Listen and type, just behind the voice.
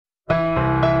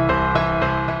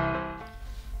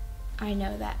I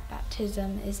know that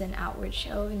baptism is an outward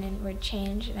show, an inward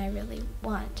change, and I really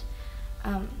want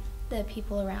the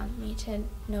people around me to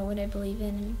know what I believe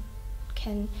in and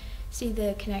can see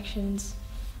the connections,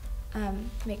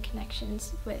 make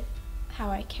connections with how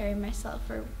I carry myself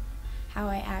or how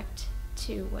I act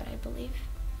to what I believe.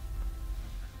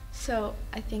 So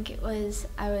I think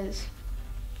I was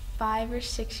 5 or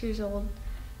 6 years old,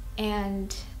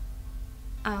 and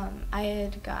I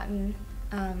had gotten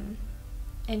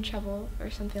in trouble or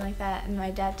something like that, and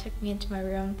my dad took me into my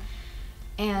room,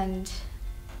 and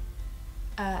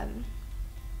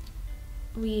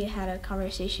we had a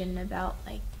conversation about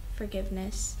like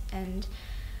forgiveness, and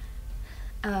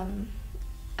I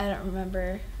don't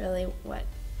remember really what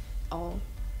all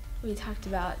we talked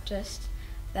about, just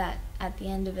that at the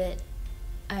end of it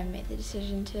I made the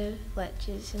decision to let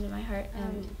Jesus into my heart.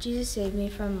 Jesus saved me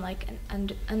from like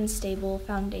an unstable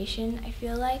foundation, I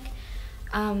feel like.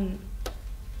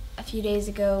 A few days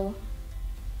ago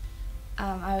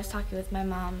I was talking with my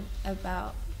mom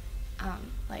about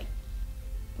like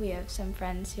we have some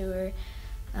friends who are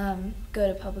go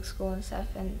to public school and stuff,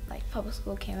 and like public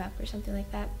school came up or something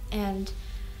like that, and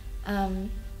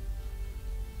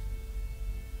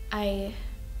I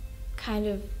kind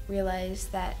of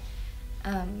realized that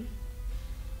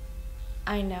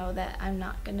I know that I'm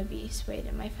not going to be swayed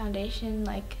in my foundation.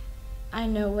 Like, I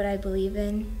know what I believe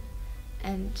in,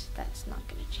 and that's not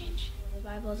going to change. The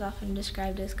Bible is often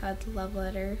described as God's love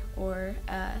letter or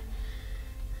a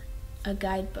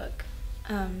guidebook,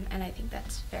 and I think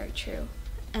that's very true,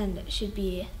 and it should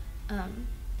be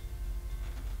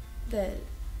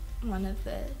one of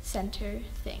the center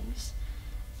things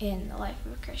in the life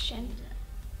of a Christian.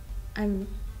 I'm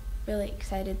really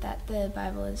excited that the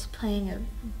Bible is playing a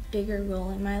bigger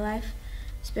role in my life,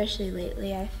 especially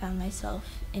lately. I found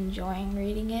myself enjoying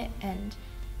reading it, and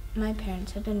my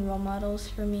parents have been role models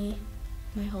for me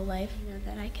my whole life. I know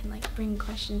that I can like bring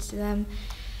questions to them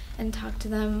and talk to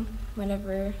them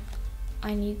whenever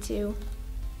I need to.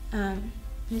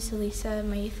 Miss Elisa,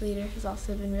 my youth leader, has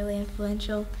also been really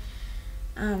influential.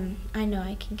 I know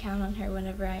I can count on her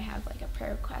whenever I have like a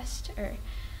prayer request, or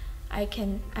I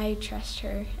trust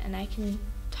her and I can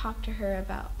talk to her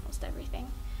about almost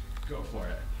everything. Go for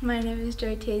it. My name is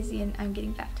Joy Tazy, and I'm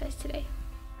getting baptized today.